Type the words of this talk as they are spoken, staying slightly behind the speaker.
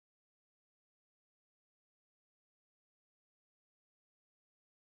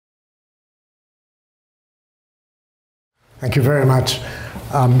Thank you very much.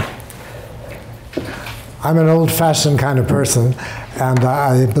 I'm an old-fashioned kind of person, and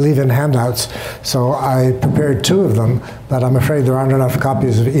I believe in handouts, so I prepared two of them, but I'm afraid there aren't enough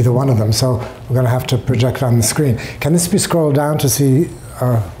copies of either one of them, so we're going to have to project on the screen. Can this be scrolled down to see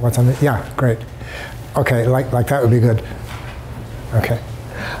what's on the, yeah, great. Okay, like that would be good. Okay.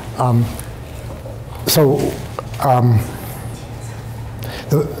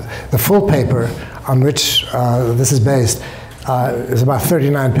 The full paper on which this is based is about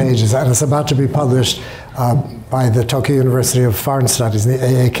 39 pages, and it's about to be published by the Tokyo University of Foreign Studies, the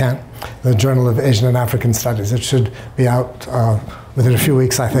AA Kent, the Journal of Asian and African Studies. It should be out within a few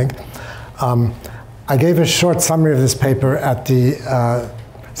weeks, I think. I gave a short summary of this paper at the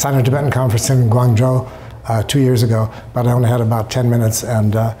Sino-Tibetan conference in Guangzhou 2 years ago, but I only had about 10 minutes,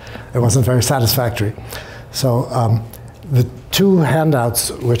 and it wasn't very satisfactory. So the two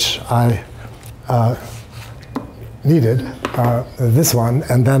handouts which I needed, this one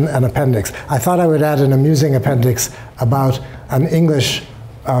and then an appendix. I thought I would add an amusing appendix about an English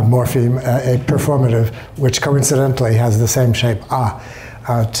morpheme, a performative, which coincidentally has the same shape,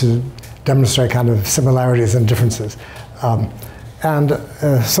 to demonstrate kind of similarities and differences. And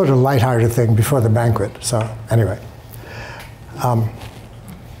a sort of lighthearted thing before the banquet. So anyway.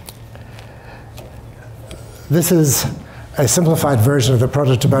 This is a simplified version of the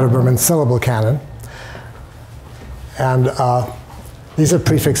Proto-Tibeto-Burman syllable canon. And these are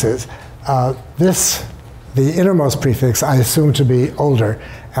prefixes. The innermost prefix, I assume to be older,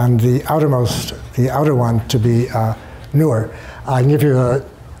 and the outer one to be newer. I can give you a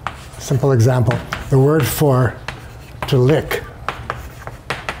simple example. The word for to lick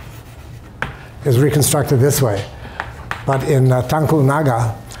is reconstructed this way. But in Tangkul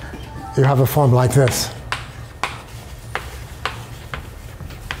Naga, you have a form like this.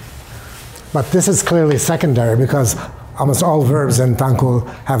 But this is clearly secondary because almost all verbs in Tangkul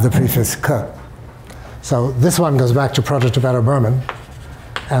have the prefix k. So this one goes back to Proto-Tibeto-Burman,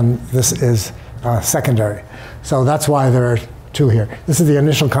 and this is secondary. So that's why there are two here. This is the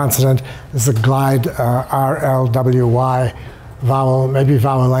initial consonant. This is a glide, R, L, W, Y, vowel, maybe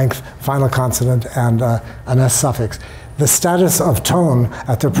vowel length, final consonant, and an S suffix. The status of tone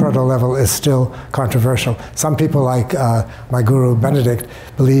at the proto level is still controversial. Some people, like my guru Benedict,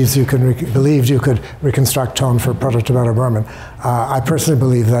 believed you could reconstruct tone for Proto-Tibeto-Burman. I personally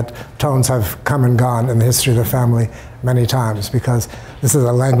believe that tones have come and gone in the history of the family many times, because this is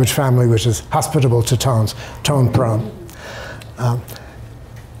a language family which is hospitable to tones, tone-prone.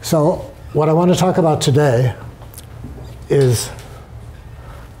 So what I want to talk about today is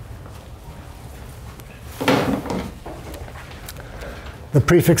the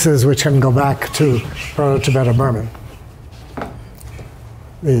prefixes which can go back to Proto-Tibeto-Burman.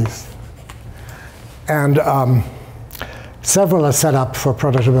 These. And several are set up for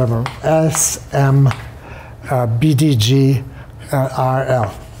Proto-Tibeto-Burman. S, M, B, D, G, R,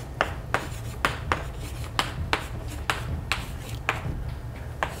 L.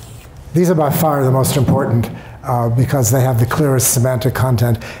 These are by far the most important because they have the clearest semantic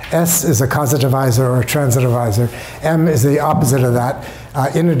content. S is a causativizer or a transitivizer. M is the opposite of that,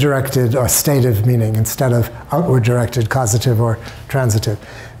 inner directed or stative meaning instead of outward directed causative or transitive.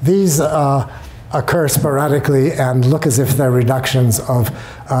 These occur sporadically and look as if they're reductions of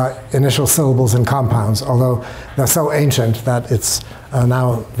initial syllables and compounds, although they're so ancient that it's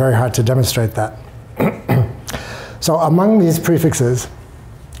now very hard to demonstrate that. So among these prefixes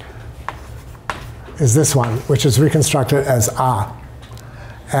is this one, which is reconstructed as a.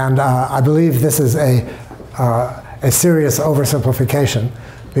 And I believe this is a serious oversimplification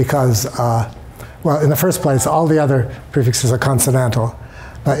because, well, in the first place, all the other prefixes are consonantal.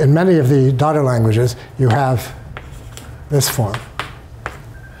 But in many of the daughter languages, you have this form.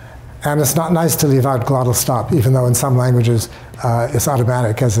 And it's not nice to leave out glottal stop, even though in some languages it's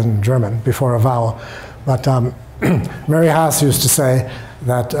automatic, as in German, before a vowel. But Mary Haas used to say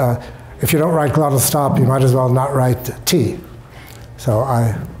that if you don't write glottal stop, you might as well not write T. So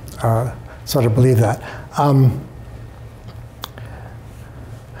I sort of believe that.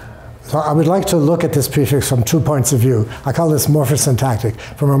 So I would like to look at this prefix from 2 points of view. I call this morphosyntactic,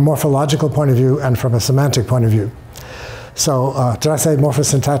 from a morphological point of view and from a semantic point of view. So did I say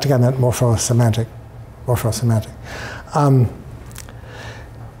morphosyntactic? I meant morphosemantic. Morphosemantic.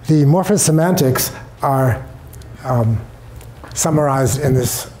 The morphosemantics are summarized in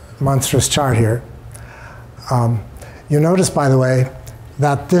this monstrous chart here. You notice, by the way,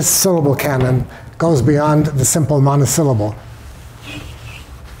 that this syllable canon goes beyond the simple monosyllable.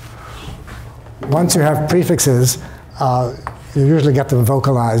 Once you have prefixes, you usually get them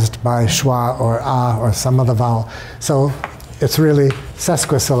vocalized by schwa or a or some other vowel. So it's really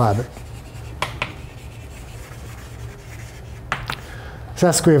sesquisyllabic.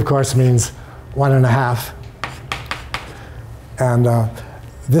 Sesqui, of course, means 1.5. And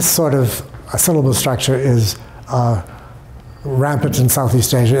this sort of syllable structure is rampant in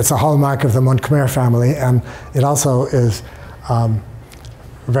Southeast Asia. It's a hallmark of the Mon Khmer family, and it also is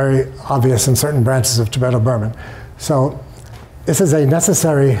very obvious in certain branches of Tibeto-Burman. So this is a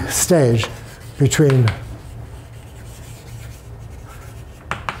necessary stage between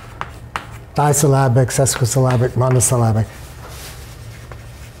disyllabic, sesquisyllabic, monosyllabic.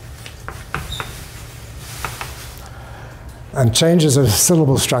 And changes of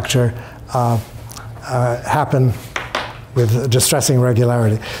syllable structure happen with distressing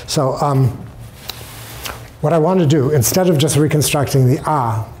regularity. So what I want to do, instead of just reconstructing the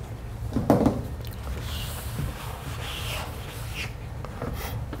ah,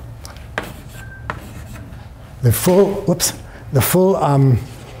 the full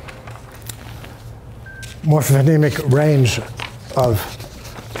morphophonemic range of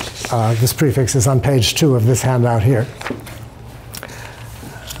this prefix is on page 2 of this handout here.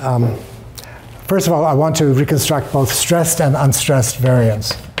 First of all, I want to reconstruct both stressed and unstressed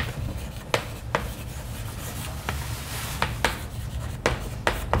variants.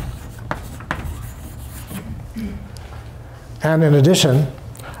 And in addition,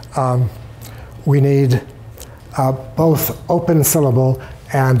 we need both open syllable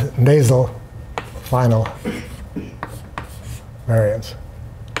and nasal final variants.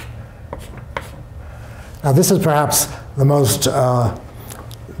 Now, this is perhaps the most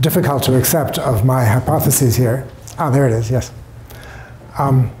difficult to accept of my hypotheses here. Ah, there it is, yes.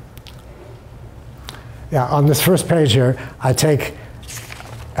 Yeah, on this first page here, I take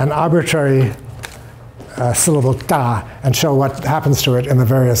an arbitrary syllable ta and show what happens to it in the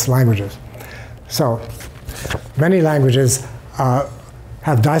various languages. So many languages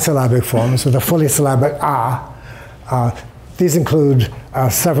have disyllabic forms with a fully syllabic ah. These include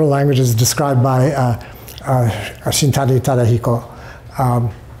several languages described by Shintani Tadahiko.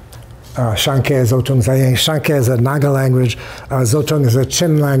 Shanke, Zotong, Zayang. Shanke is a Naga language. Zotong is a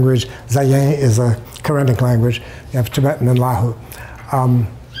Chin language. Zayang is a Karenic language. You have Tibetan and Lahu.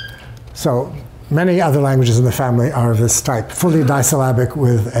 So many other languages in the family are of this type, fully disyllabic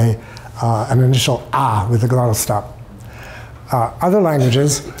with an initial ah with a glottal stop. Other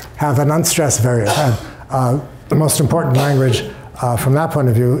languages have an unstressed variant. And, the most important language from that point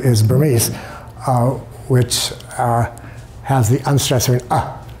of view is Burmese, which has the unstressed variant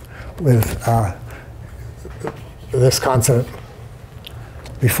ah with this consonant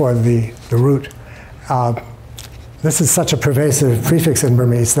before the root. This is such a pervasive prefix in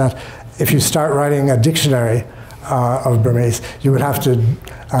Burmese that if you start writing a dictionary of Burmese, you would have to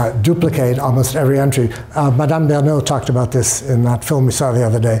duplicate almost every entry. Madame Bernot talked about this in that film we saw the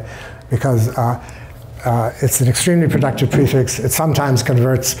other day, because it's an extremely productive prefix. It sometimes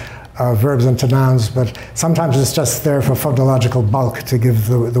converts verbs into nouns, but sometimes it's just there for phonological bulk to give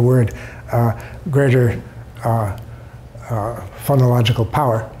the word greater phonological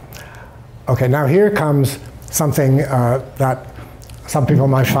power. Okay, now here comes something that some people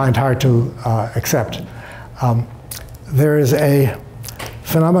might find hard to accept. There is a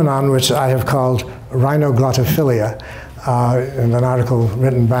phenomenon which I have called rhinoglotophilia in an article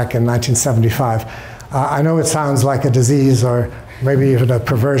written back in 1975. I know it sounds like a disease or maybe even a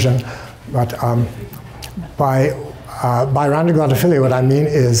perversion, but by rhinoglotophilia, what I mean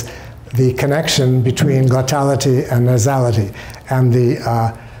is the connection between glottality and nasality, and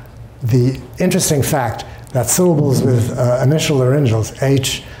the interesting fact that syllables with initial laryngeals,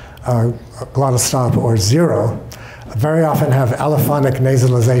 H, glottal stop, or 0, very often have allophonic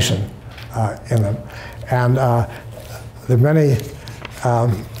nasalization in them. And there are many,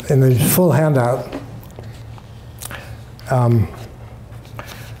 in the full handout,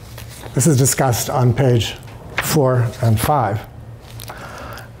 this is discussed on page 4 and 5.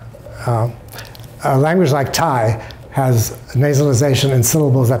 A language like Thai has nasalization in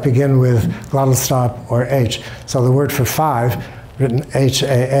syllables that begin with glottal stop or H. So the word for 5, written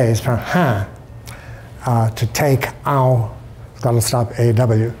H-A-A, is from ha, to take, ow, glottal stop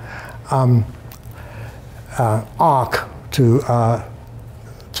A-W. Ak,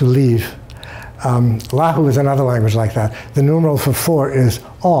 to leave. Lahu is another language like that. The numeral for 4 is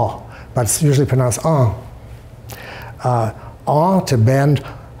aw, but it's usually pronounced an. Aw to bend,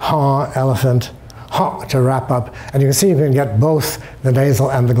 ha, elephant, ha to wrap up. And you can see you can get both the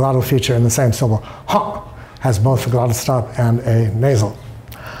nasal and the glottal feature in the same syllable. Ha has both a glottal stop and a nasal.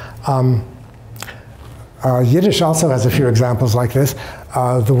 Yiddish also has a few examples like this.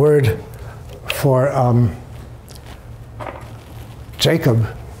 The word for Jacob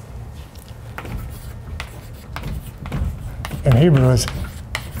in Hebrew is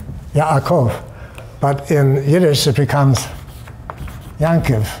Yaakov, but in Yiddish it becomes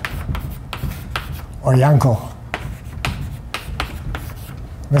Yankiv or Yankel.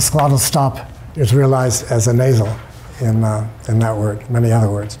 This glottal stop is realized as a nasal in that word, many other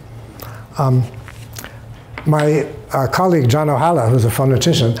words. My colleague John O'Hala, who's a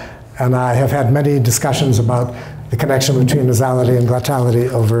phonetician, and I have had many discussions about the connection between nasality and glottality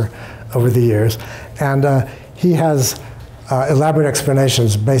over the years. And he has elaborate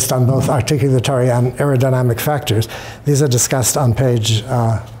explanations based on both articulatory and aerodynamic factors. These are discussed on page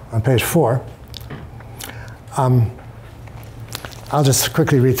 4. I'll just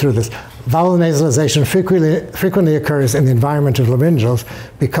quickly read through this. Vowel nasalization frequently occurs in the environment of laryngeals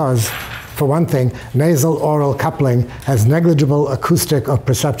because, for one thing, nasal-oral coupling has negligible acoustic or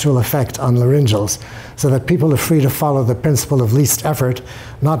perceptual effect on laryngeals, so that people are free to follow the principle of least effort,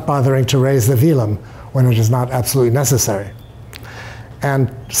 not bothering to raise the velum when it is not absolutely necessary.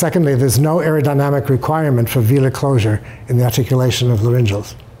 And secondly, there's no aerodynamic requirement for velar closure in the articulation of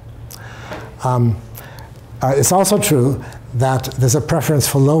laryngeals. It's also true that there's a preference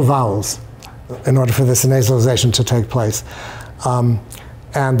for low vowels in order for this nasalization to take place.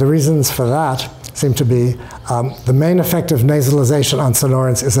 And the reasons for that seem to be the main effect of nasalization on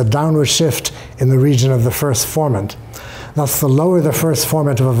sonorants is a downward shift in the region of the first formant. Thus, the lower the first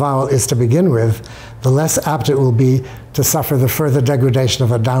formant of a vowel is to begin with, the less apt it will be to suffer the further degradation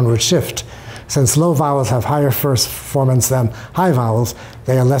of a downward shift. Since low vowels have higher first formants than high vowels,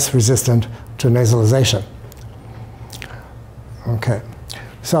 they are less resistant to nasalization. Okay,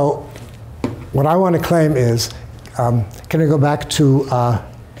 so what I want to claim is, can we go back to the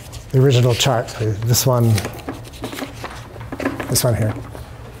original chart, please? This one here.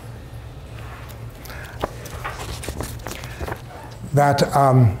 That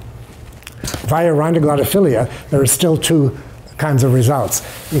via rhinoglotophilia, there are still two kinds of results.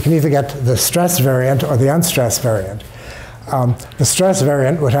 You can either get the stress variant or the unstressed variant. The stress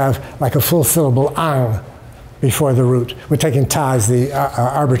variant would have like a full syllable ang before the root. We're taking ta as the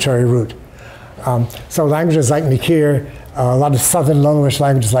arbitrary root. So languages like Nikir, a lot of southern lowish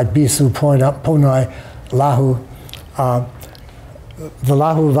languages like Bisu, Ponoi, Lahu. The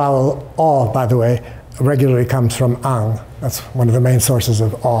Lahu vowel aw, by the way, regularly comes from ang. That's one of the main sources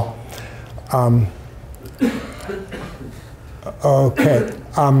of aw. Okay.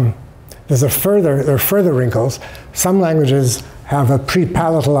 There are further wrinkles. Some languages have a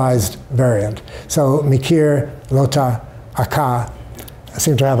pre-palatalized variant. So Mikir, Lota, Aka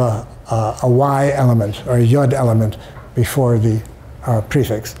seem to have a Y element or a Yod element before the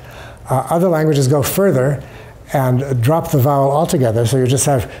prefix. Other languages go further and drop the vowel altogether, so you just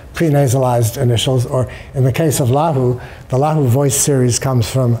have pre-nasalized initials, or in the case of Lahu, the Lahu voice series comes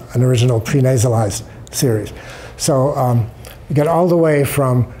from an original pre-nasalized series. So you get all the way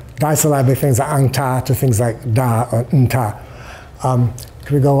from disyllabic things like ang-ta to things like da or n-ta. Can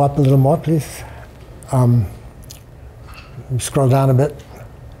we go up a little more, please? Scroll down a bit.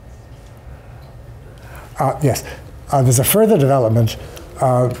 Yes, there's a further development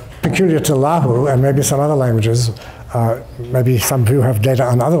peculiar to Lahu and maybe some other languages, maybe some of you have data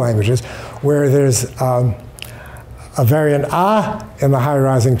on other languages, where there's a variant ah in the high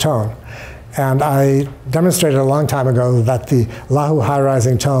rising tone. And I demonstrated a long time ago that the Lahu high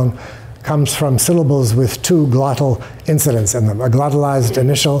rising tone comes from syllables with two glottal incidents in them, a glottalized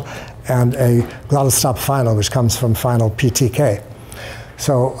initial and a glottal stop final, which comes from final PTK.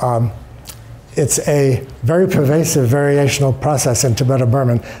 So it's a very pervasive variational process in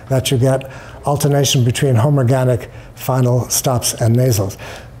Tibeto-Burman that you get alternation between homorganic final stops and nasals.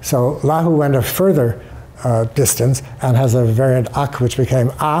 So Lahu went a further distance and has a variant ak, which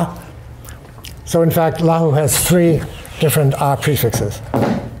became ah. So in fact, Lahu has three different ah prefixes.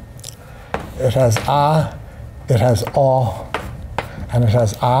 It has ah, it has aw, and it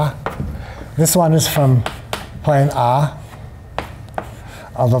has ah. This one is from plain ah,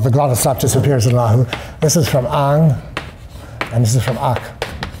 although the glottal stop disappears in Lahu. This is from ang, and this is from ak.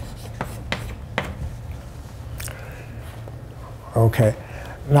 Okay,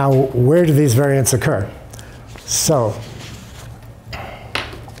 now where do these variants occur? So,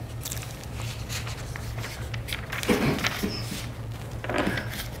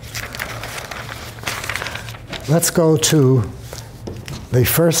 let's go to the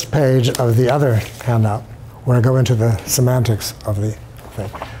first page of the other handout, where I go into the semantics of the thing.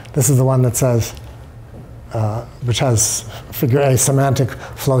 This is the one that says, which has figure A semantic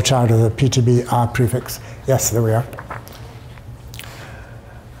flowchart of the PTB ah prefix. Yes, there we are.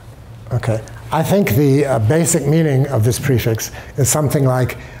 Okay, I think the basic meaning of this prefix is something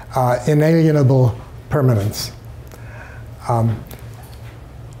like inalienable permanence. And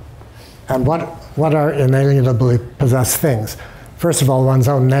what are inalienably possessed things? First of all, one's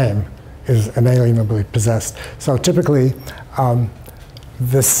own name is inalienably possessed. So typically,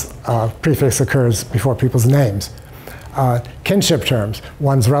 this prefix occurs before people's names. Kinship terms,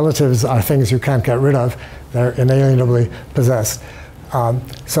 one's relatives are things you can't get rid of. They're inalienably possessed.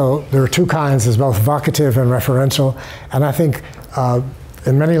 So there are two kinds. There's both vocative and referential. And I think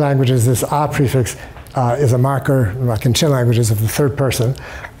in many languages, this a prefix is a marker, like in Chin languages, of the third person.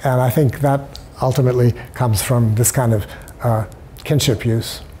 And I think that ultimately comes from this kind of kinship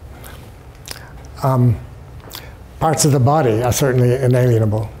use. Parts of the body are certainly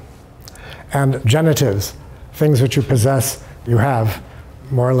inalienable. And genitives, things which you possess, you have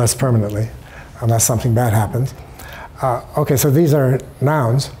more or less permanently, unless something bad happens. Okay, so these are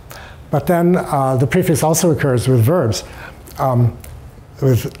nouns. But then the prefix also occurs with verbs.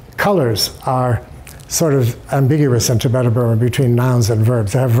 With colors are sort of ambiguous in Tibeto-Burman between nouns and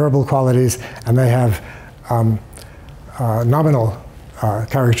verbs. They have verbal qualities and they have nominal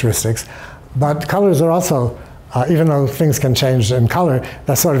characteristics. But colors are also, even though things can change in color,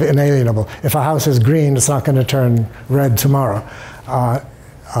 that's sort of inalienable. If a house is green, it's not going to turn red tomorrow.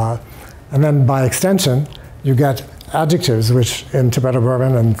 And then by extension, you get adjectives, which in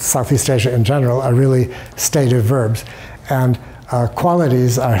Tibeto-Burman and Southeast Asia in general are really stative verbs. And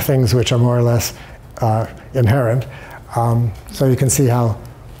qualities are things which are more or less inherent. So you can see how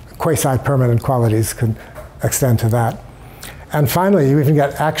quasi-permanent qualities could extend to that. And finally, you even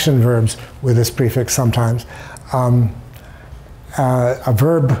get action verbs with this prefix sometimes. A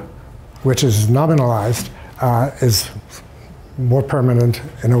verb which is nominalized is more permanent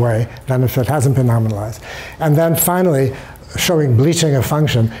in a way than if it hasn't been nominalized. And then finally, showing bleaching of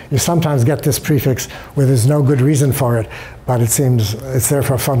function, you sometimes get this prefix where there's no good reason for it, but it seems it's there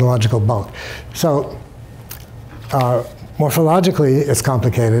for phonological bulk. So morphologically, it's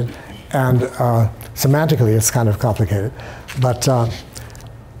complicated, and semantically, it's kind of complicated. But, and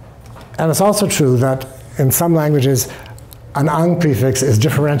it's also true that in some languages, an ang prefix is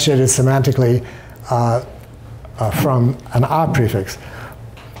differentiated semantically from an a prefix.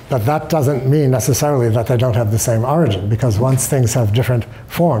 But that doesn't mean necessarily that they don't have the same origin, because once things have different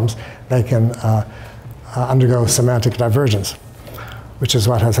forms, they can undergo semantic divergence, which is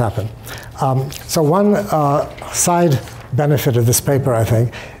what has happened. So one side benefit of this paper, I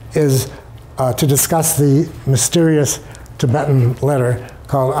think, is to discuss the mysterious Tibetan letter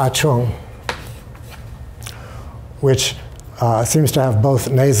called Ch.1, which seems to have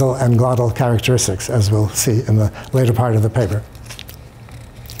both nasal and glottal characteristics, as we'll see in the later part of the paper.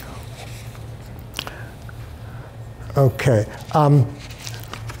 Okay.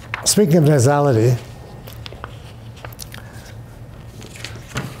 Speaking of nasality,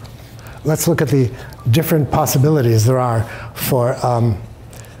 let's look at the different possibilities there are for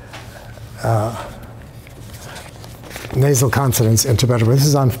nasal consonants in Tibeto-Burman. This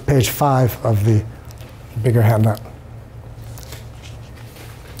is on page 5 of the bigger handout.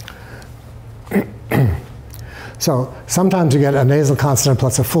 So sometimes you get a nasal consonant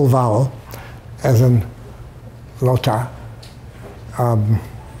plus a full vowel, as in lota.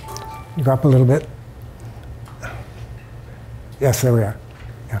 Go up a little bit. Yes, there we are.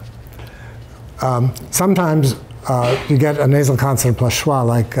 Yeah. Sometimes you get a nasal consonant plus schwa,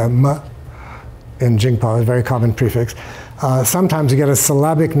 like m in Jingpo, a very common prefix. Sometimes you get a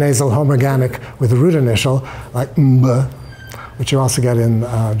syllabic nasal homorganic with a root initial, like mb, which you also get in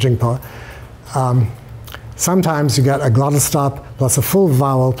Jingpo. Sometimes you get a glottal stop plus a full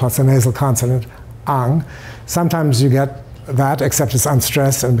vowel plus a nasal consonant, ang. Sometimes you get that, except it's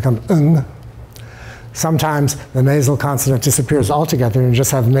unstressed and becomes ng. Sometimes the nasal consonant disappears altogether and you just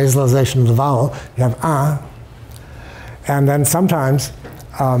have nasalization of the vowel. You have a. And then sometimes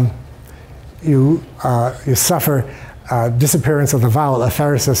you suffer disappearance of the vowel,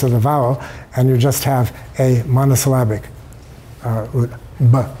 apheresis of the vowel, and you just have a monosyllabic b,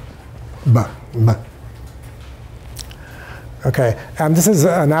 b, b. Okay, and this is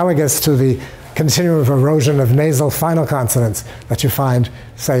analogous to the continuum of erosion of nasal final consonants that you find,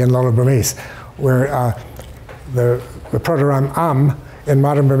 say, in Lower Burmese, where the proto-rhyme in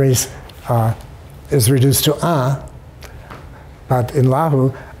modern Burmese is reduced to a, but in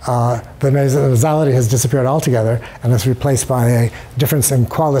Lahu, the nasality has disappeared altogether and is replaced by a difference in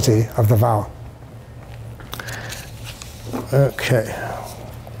quality of the vowel. Okay.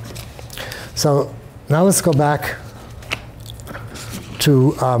 So now let's go back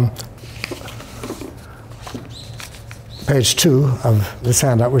page 2 of this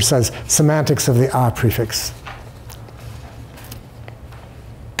handout, which says Semantics of the A prefix.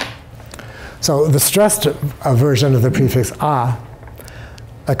 So the stressed version of the prefix A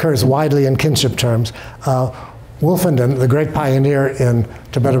occurs widely in kinship terms. Wolfenden, the great pioneer in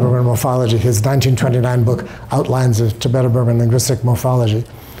Tibeto-Burman morphology, his 1929 book, Outlines of Tibeto-Burman Linguistic Morphology,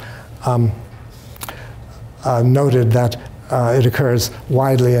 noted that it occurs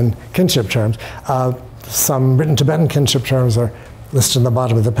widely in kinship terms. Some written Tibetan kinship terms are listed in the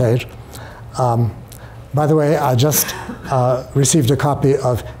bottom of the page. By the way, I just received a copy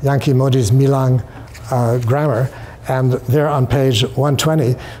of Yankee Modi's Milang grammar, and there on page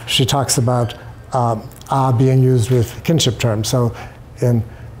 120, she talks about A being used with kinship terms. So in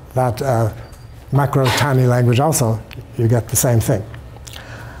that macro-Tani language also, you get the same thing.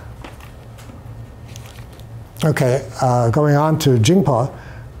 Okay, going on to Jingpo.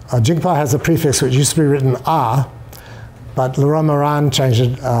 Jingpo has a prefix which used to be written A, but Laurent Moran changed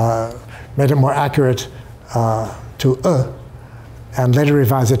it, made it more accurate to and later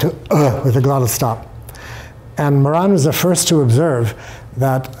revised it to with a glottal stop. And Moran was the first to observe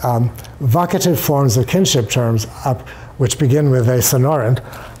that vocative forms of kinship terms, which begin with a sonorant,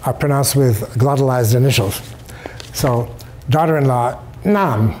 are pronounced with glottalized initials. So, daughter-in-law,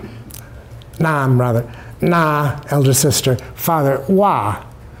 Nam rather, Na, elder sister, father, Wa,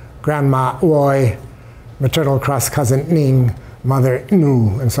 grandma, Woi, maternal cross cousin, Ning, mother,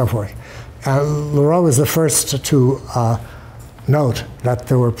 Nu, and so forth. Leroux was the first to note that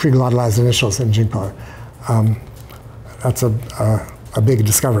there were pre-glottalized initials in Jingpo. That's a big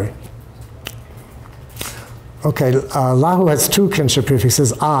discovery. Okay, Lahu has two kinship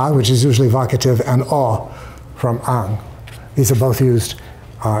prefixes, A, which is usually vocative, and O from Ang. These are both used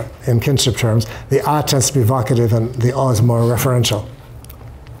in kinship terms. The A tends to be vocative, and the O is more referential.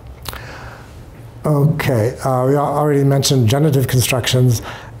 Okay, we already mentioned genitive constructions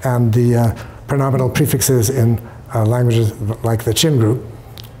and the pronominal prefixes in languages like the Chin group.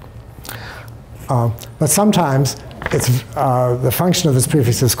 But sometimes it's, the function of this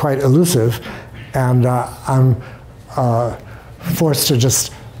prefix is quite elusive, and I'm forced to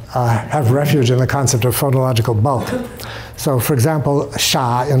just have refuge in the concept of phonological bulk. So for example,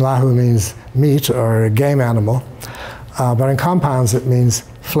 sha in Lahu means meat or a game animal, but in compounds it means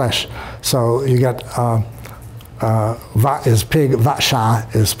flesh. So you get va is pig, va sha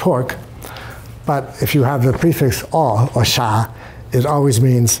is pork, but if you have the prefix o or sha, it always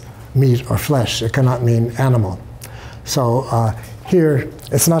means meat or flesh. It cannot mean animal. So here,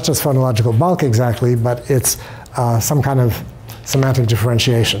 it's not just phonological bulk exactly, but it's some kind of semantic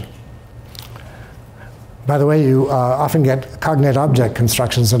differentiation. By the way, you often get cognate object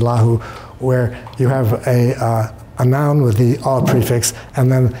constructions in Lahu where you have a noun with the o prefix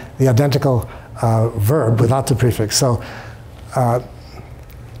and then the identical verb without the prefix. So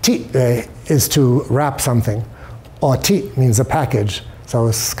ti is to wrap something, or ti means a package. So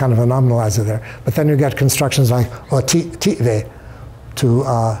it's kind of a nominalizer there. But then you get constructions like o ti ve to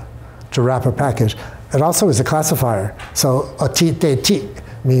wrap a package. It also is a classifier. So o ti te ti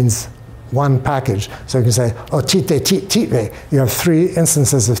means one package. So you can say o ti te ti ti ve. You have three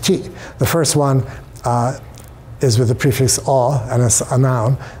instances of ti. The first one is with the prefix o, and it's a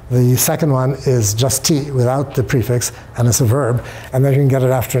noun. The second one is just ti without the prefix, and it's a verb. And then you can get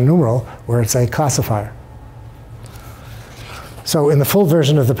it after a numeral, where it's a classifier. So in the full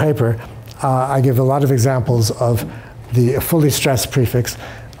version of the paper, I give a lot of examples of the fully stressed prefix.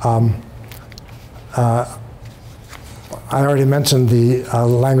 I already mentioned the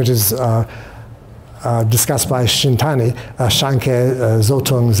languages discussed by Shintani, Shanke,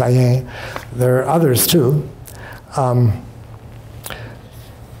 Zotung, Zayen. There are others too.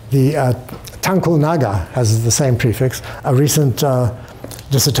 The Tangkul Naga has the same prefix. A recent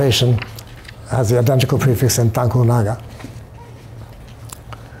dissertation has the identical prefix in Tangkul Naga.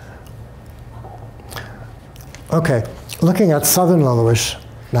 Okay, looking at Southern Loloish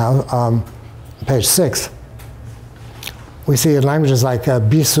now, page 6, we see in languages like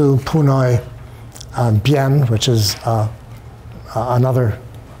Bisu, Punoi, Bien, which is another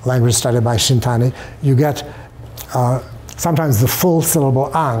language studied by Shintani, you get sometimes the full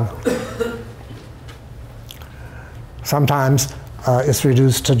syllable ang. Sometimes it's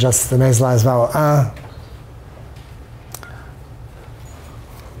reduced to just the nasalized vowel a.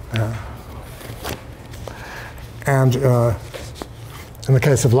 And in the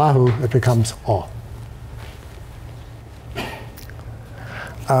case of Lahu, it becomes o.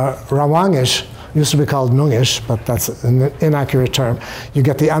 Rawangish used to be called Nungish, but that's an inaccurate term. You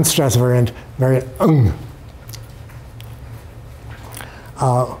get the unstressed variant, very ung.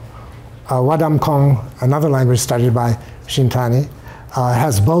 Wadam Kong, another language studied by Shintani,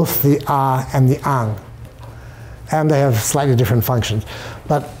 has both the a and the ang. And they have slightly different functions.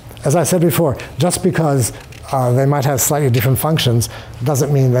 But as I said before, just because they might have slightly different functions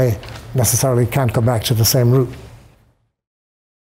doesn't mean they necessarily can't go back to the same root.